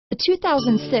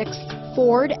2006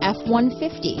 Ford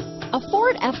F-150. A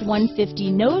Ford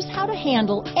F-150 knows how to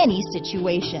handle any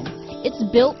situation. It's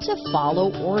built to follow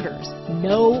orders,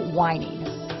 no whining.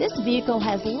 This vehicle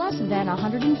has less than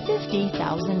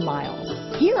 150,000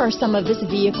 miles. Here are some of this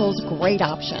vehicle's great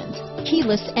options: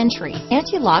 keyless entry,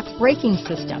 anti-lock braking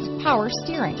system, power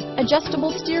steering,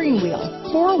 adjustable steering wheel,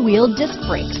 four-wheel disc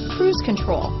brakes, cruise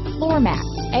control, floor mats,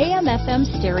 AM/FM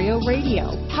stereo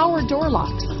radio, power door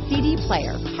locks, CD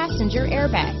player, passenger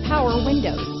airbag, power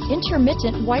windows,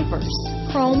 intermittent wipers,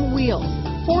 chrome wheels,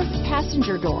 fourth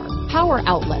passenger door, power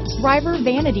outlets, driver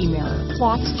vanity mirror,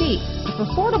 cloth seats. If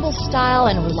affordable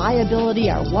style and reliability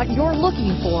are what you're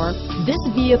looking for, this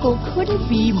vehicle couldn't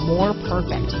be more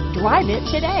perfect. Drive it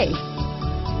today.